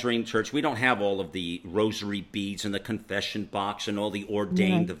the Nazarene Church, we don't have all of the rosary beads and the confession box and all the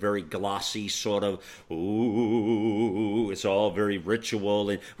ordained, the very glossy sort of, ooh, it's all very ritual.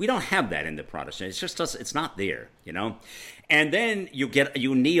 And we don't have that in the Protestant. It's just, it's not there, you know? And then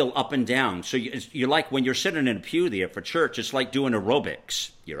you kneel up and down. So you're like, when you're sitting in a pew there for church, it's like doing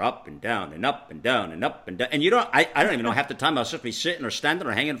aerobics. You're up and down and up and down and up and down. And I don't even know half the time I'll just be sitting or standing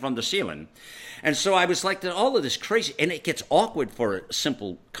or hanging from the ceiling. And so I was like, all of this crazy. And it gets awkward for a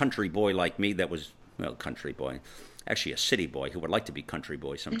simple country boy like me that was, well, country boy. Actually, a city boy who would like to be country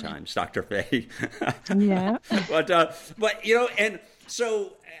boy sometimes, DrFaye. Yeah. But you know, and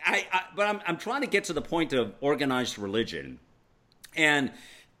so I'm trying to get to the point of organized religion, and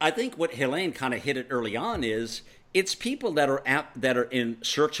I think what Helene kind of hit it early on is it's people that are in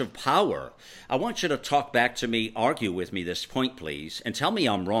search of power. I want you to talk back to me, argue with me this point, please, and tell me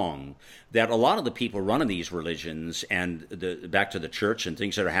I'm wrong. That a lot of the people running these religions and back to the church and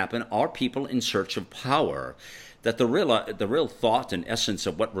things that are happening are people in search of power. That the real thought and essence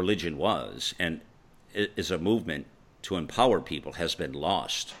of what religion was and is a movement to empower people has been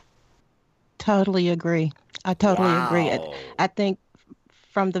lost. Totally agree. I totally agree. I think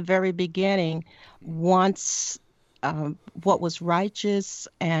from the very beginning, once what was righteous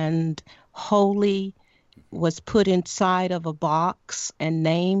and holy was put inside of a box and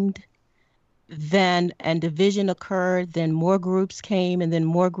named, and division occurred, then more groups came, and then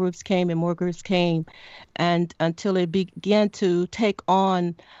more groups came, and more groups came, and until it began to take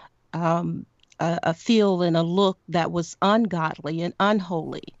on a feel and a look that was ungodly and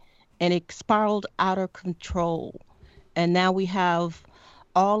unholy, and it spiraled out of control. And now we have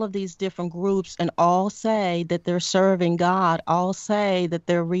all of these different groups, and all say that they're serving God, all say that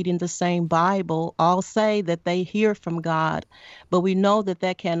they're reading the same Bible, all say that they hear from God. But we know that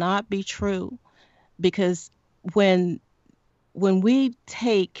that cannot be true, because when we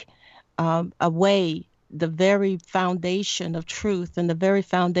take away the very foundation of truth and the very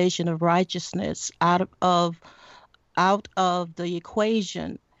foundation of righteousness out of the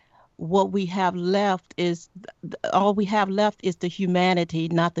equation, what we have left is the humanity,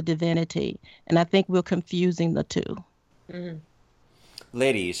 not the divinity. And I think we're confusing the two. Mm-hmm.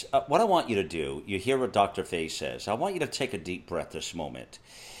 Ladies, what I want you to do, you hear what DrFaye says. I want you to take a deep breath this moment.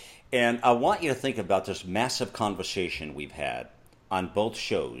 And I want you to think about this massive conversation we've had on both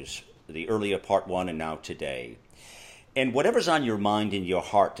shows, the earlier part one and now today. And whatever's on your mind and your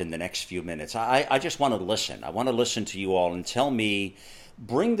heart in the next few minutes, I just want to listen. I want to listen to you all and tell me,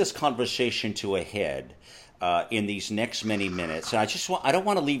 bring this conversation to a head in these next many minutes. And I don't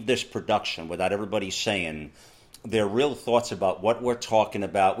want to leave this production without everybody saying their real thoughts about what we're talking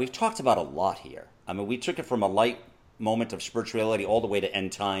about. We've talked about a lot here. I mean, we took it from a light moment of spirituality all the way to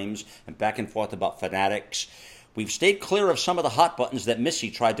end times and back and forth about fanatics. We've stayed clear of some of the hot buttons that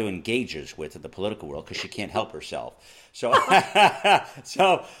Missy tried to engage us with in the political world because she can't help herself. So,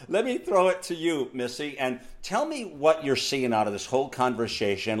 so let me throw it to you, Missy, and tell me what you're seeing out of this whole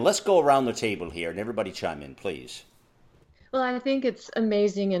conversation. Let's go around the table here and everybody chime in, please. Well, I think it's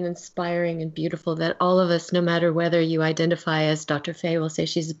amazing and inspiring and beautiful that all of us, no matter whether you identify as DrFaye will say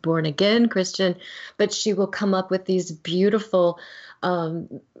she's a born again Christian, but she will come up with these beautiful,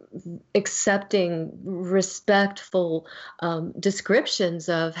 accepting, respectful descriptions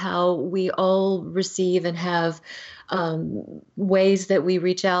of how we all receive and have ways that we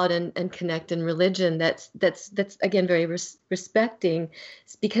reach out and connect in religion. That's again very respecting,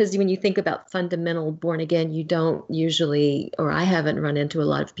 because when you think about fundamental born again, you don't usually, or I haven't run into a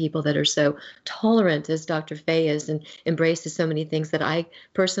lot of people that are so tolerant as DrFaye is and embraces so many things that I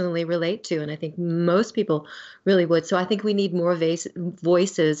personally relate to, and I think most people really would. So I think we need more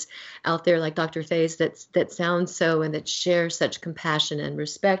voices out there like DrFaye's that sound so and that share such compassion and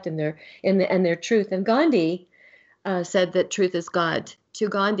respect in their truth. And Gandhi said that truth is God, To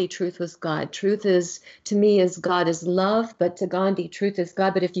Gandhi, truth was God. Truth is, to me, is God is love, but to Gandhi, truth is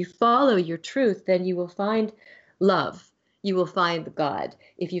God. But if you follow your truth, then you will find love. You will find God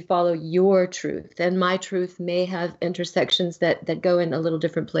if you follow your truth. And my truth may have intersections that go in a little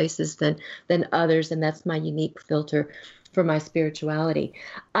different places than others, and that's my unique filter for my spirituality.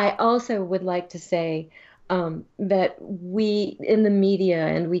 I also would like to say that we in the media,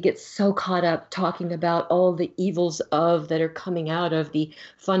 and we get so caught up talking about all the evils that are coming out of the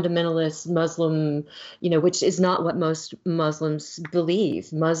fundamentalist Muslim, which is not what most Muslims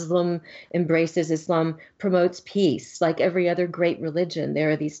believe. Muslim embraces Islam, promotes peace, like every other great religion.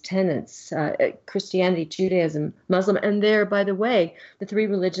 There are these tenets, Christianity, Judaism, Muslim, and they're, by the way, the three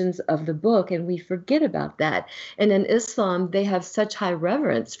religions of the book, and we forget about that. And in Islam, they have such high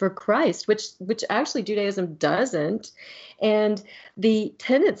reverence for Christ, which actually Judaism doesn't, and the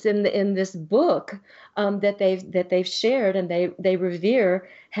tenets in this book that they've shared and they revere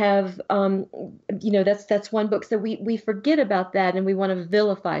have that's one book. So we forget about that, and we want to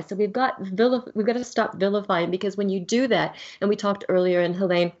vilify. So we've got to stop vilifying, because when you do that, and we talked earlier, and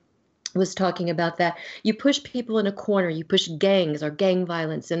Helene was talking about that, you push people in a corner, you push gangs or gang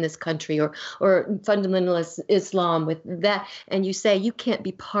violence in this country, or fundamentalist Islam with that, and you say, you can't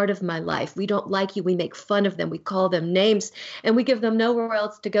be part of my life. We don't like you. We make fun of them. We call them names, and we give them nowhere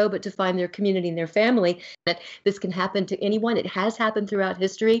else to go but to find their community and their family. That this can happen to anyone. It has happened throughout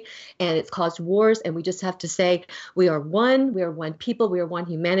history, and it's caused wars, and we just have to say, we are one people, we are one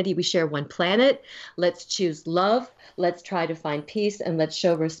humanity, we share one planet. Let's choose love. Let's try to find peace, and let's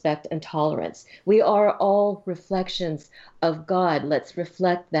show respect and tolerance. We are all reflections of God. Let's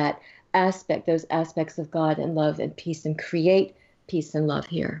reflect that aspect, those aspects of God and love and peace, and create peace and love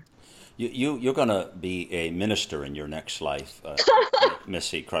here. You're going to be a minister in your next life,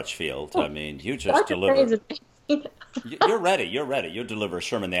 Missy Crutchfield. I mean, you just delivered. You're ready. You'll deliver a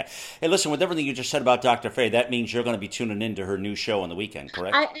sermon there. Hey, listen, with everything you just said about DrFaye, that means you're going to be tuning into her new show on the weekend,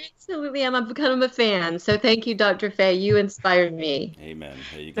 correct? I absolutely am. I've become a fan. So thank you, DrFaye. You inspired me. Amen.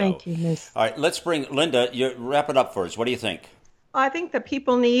 There you go. Thank you, Miss. All right, let's bring Linda. You wrap it up for us. What do you think? I think that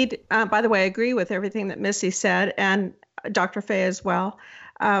people need, by the way, I agree with everything that Missy said, and DrFaye as well.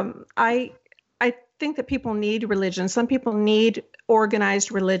 I think that people need religion. Some people need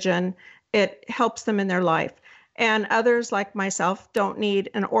organized religion. It helps them in their life. And others, like myself, don't need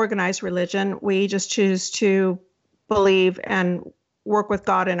an organized religion. We just choose to believe and work with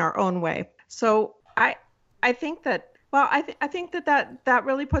God in our own way. So I think that, well, I think that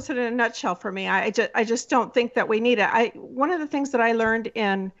really puts it in a nutshell for me. I just don't think that we need it. One of the things that I learned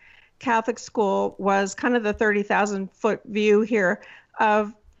in Catholic school was kind of the 30,000-foot view here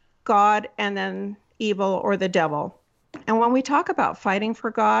of God and then evil or the devil. And when we talk about fighting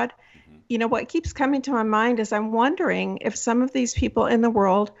for God, what keeps coming to my mind is I'm wondering if some of these people in the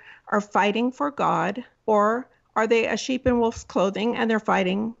world are fighting for God, or are they a sheep in wolf's clothing and they're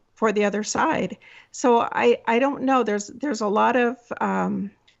fighting for the other side? So I don't know. There's a lot of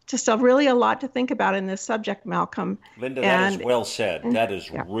just a lot to think about in this subject, Malcolm. Linda, that is well said. That is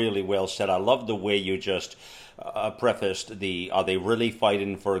really well said. I love the way you just prefaced are they really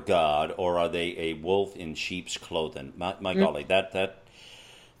fighting for God, or are they a wolf in sheep's clothing? My golly,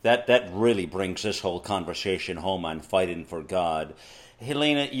 that really brings this whole conversation home on fighting for God.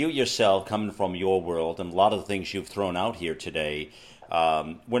 Helene, you yourself, coming from your world, and a lot of the things you've thrown out here today,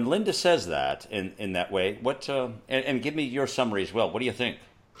 when Linda says that in that way, what and give me your summary as well. What do you think?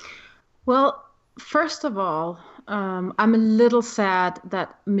 Well, first of all, I'm a little sad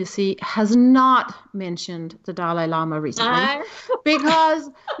that Missy has not mentioned the Dalai Lama recently, because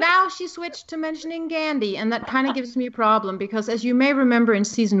now she switched to mentioning Gandhi, and that kind of gives me a problem, because as you may remember in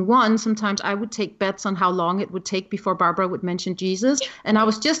season 1, sometimes I would take bets on how long it would take before Barbara would mention Jesus, and I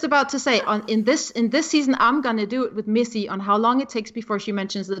was just about to say in this season I'm going to do it with Missy on how long it takes before she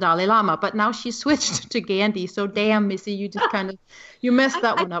mentions the Dalai Lama, but now she switched to Gandhi, so damn, Missy, you just kind of you messed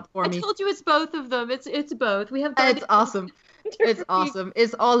that one up for me. I told you it's both of them. It's both. We have. It's awesome. It's awesome.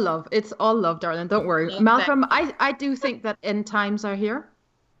 It's all love. It's all love, darling. Don't worry. Malcolm, I do think that end times are here.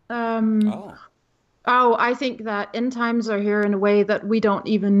 I think that end times are here in a way that we don't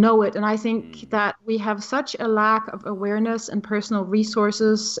even know it. And I think that we have such a lack of awareness and personal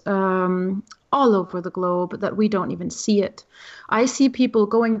resources all over the globe that we don't even see it. I see people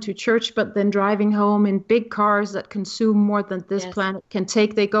going to church, but then driving home in big cars that consume more than this planet can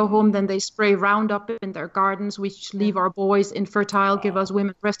take. They go home, then they spray Roundup in their gardens, which leave our boys infertile, give us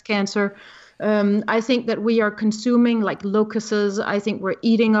women breast cancer. I think that we are consuming like locusts. I think we're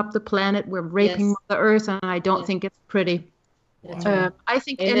eating up the planet. We're raping the earth, and I don't think it's pretty. I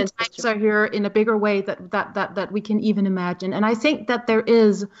think Amen, end times sister. are here in a bigger way that we can even imagine. And I think that there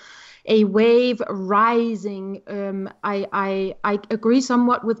is a wave rising. I agree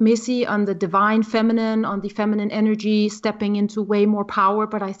somewhat with Missy on the divine feminine, on the feminine energy stepping into way more power.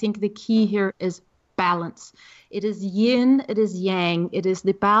 But I think the key here is balance. It is yin, it is yang. It is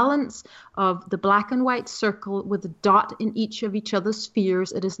the balance of the black and white circle with a dot in each of each other's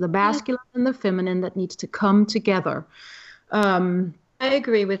spheres. It is the masculine and the feminine that needs to come together. I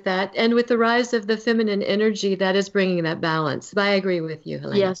agree with that. And with the rise of the feminine energy, that is bringing that balance. I agree with you,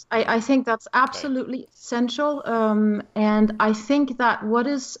 Helene. Yes, I think that's absolutely essential. And I think that what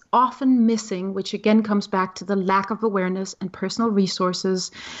is often missing, which again comes back to the lack of awareness and personal resources,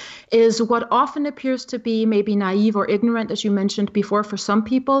 is what often appears to be maybe naive or ignorant, as you mentioned before, for some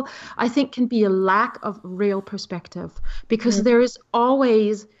people, I think can be a lack of real perspective, because there is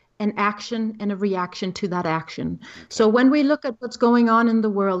always an action and a reaction to that action. So when we look at what's going on in the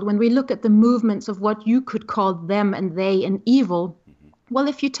world, when we look at the movements of what you could call them and they and evil, well,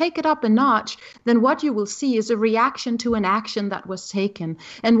 if you take it up a notch, then what you will see is a reaction to an action that was taken.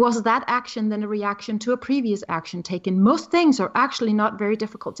 And was that action then a reaction to a previous action taken? Most things are actually not very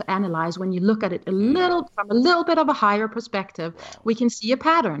difficult to analyze when you look at it from a little bit of a higher perspective. We can see a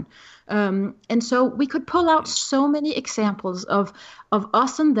pattern. And so we could pull out so many examples of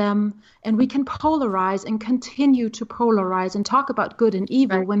us and them, and we can polarize and continue to polarize and talk about good and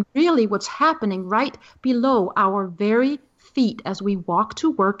evil, when really what's happening right below our very feet as we walk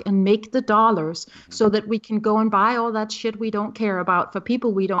to work and make the dollars so that we can go and buy all that shit we don't care about for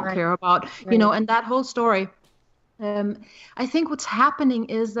people we don't care about, and that whole story. I think what's happening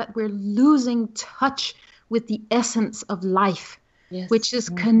is that we're losing touch with the essence of life, which is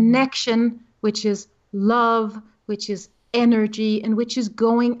connection, which is love, which is energy, and which is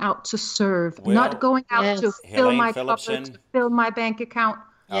going out to serve, not going out to fill Helene, my Philipsen, cupboard, to fill my bank account.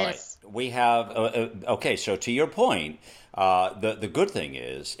 All right. We have, okay, so to your point, the good thing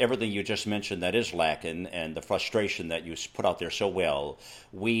is everything you just mentioned that is lacking, and the frustration that you put out there so well,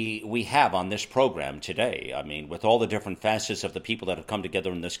 we have on this program today. I mean, with all the different facets of the people that have come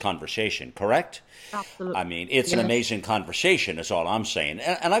together in this conversation, correct? Absolutely. I mean, it's an amazing conversation is all I'm saying.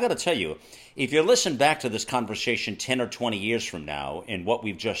 And I got to tell you, if you listen back to this conversation 10 or 20 years from now and what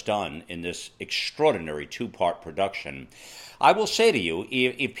we've just done in this extraordinary two-part production, I will say to you,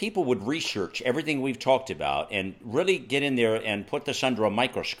 if people would research everything we've talked about and really get in there and put this under a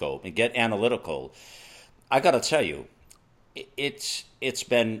microscope and get analytical, I got to tell you, it's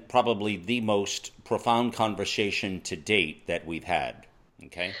been probably the most profound conversation to date that we've had.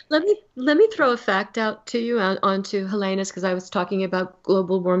 Okay. Let me throw a fact out to you onto Helene's, because I was talking about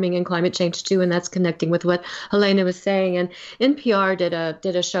global warming and climate change too, and that's connecting with what Helene was saying. And NPR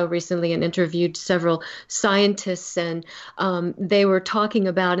did a show recently and interviewed several scientists, and they were talking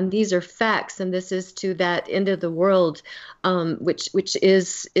about, and these are facts, and this is to that end of the world, which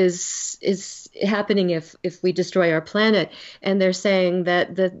is happening if we destroy our planet. And they're saying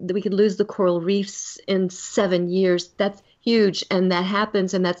that we could lose the coral reefs in 7 years. That's huge, and that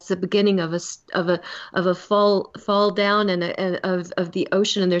happens, and that's the beginning of a fall down and of the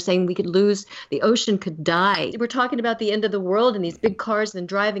ocean. And they're saying we could lose, the ocean could die. We're talking about the end of the world and these big cars and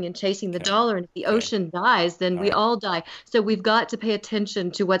driving and chasing the dollar. And if the ocean dies, then we all die. So we've got to pay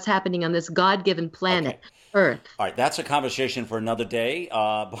attention to what's happening on this God-given planet. Earth. All right, that's a conversation for another day,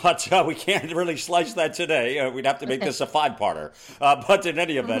 but we can't really slice that today. We'd have to make this a 5-parter. But in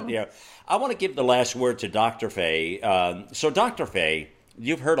any event, I want to give the last word to DrFaye. So, DrFaye,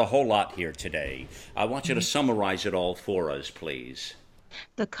 you've heard a whole lot here today. I want you to summarize it all for us, please.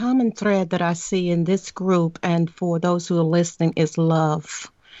 The common thread that I see in this group and for those who are listening is love.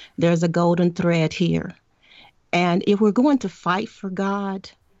 There's a golden thread here. And if we're going to fight for God,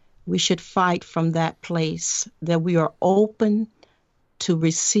 we should fight from that place that we are open to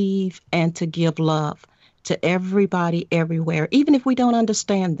receive and to give love to everybody, everywhere, even if we don't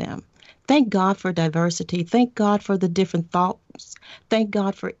understand them. Thank God for diversity. Thank God for the different thoughts. Thank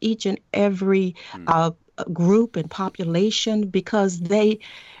God for each and every group and population, because they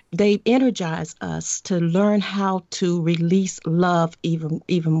energize us to learn how to release love even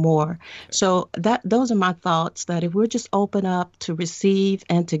more. So those are my thoughts, that if we're just open up to receive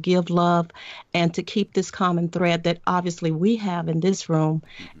and to give love and to keep this common thread that obviously we have in this room,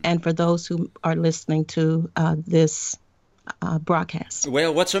 and for those who are listening to this broadcast.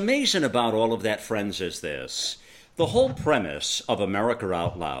 Well, what's amazing about all of that, friends, is this. The whole premise of America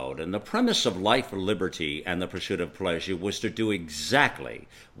Out Loud and the premise of life, liberty, and the pursuit of pleasure was to do exactly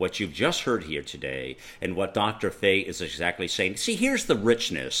what you've just heard here today and what DrFaye is exactly saying. See, here's the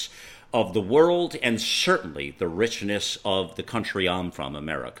richness of the world and certainly the richness of the country I'm from,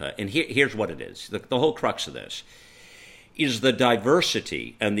 America. And here's what it is. The whole crux of this is the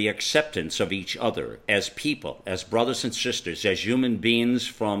diversity and the acceptance of each other as people, as brothers and sisters, as human beings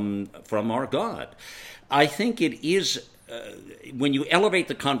from our God. I think it is, when you elevate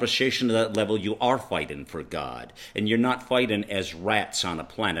the conversation to that level, you are fighting for God. And you're not fighting as rats on a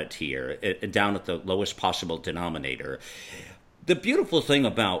planet here, down at the lowest possible denominator. The beautiful thing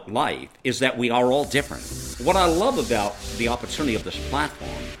about life is that we are all different. What I love about the opportunity of this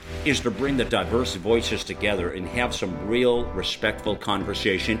platform is to bring the diverse voices together and have some real respectful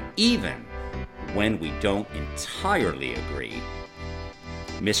conversation, even when we don't entirely agree.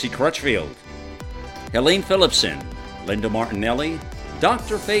 Missy Crutchfield, Helene Philipsen, Linda Martinelli,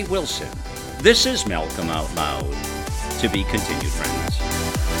 DrFaye Wilson. This is Malcolm Out Loud. To be continued, friends.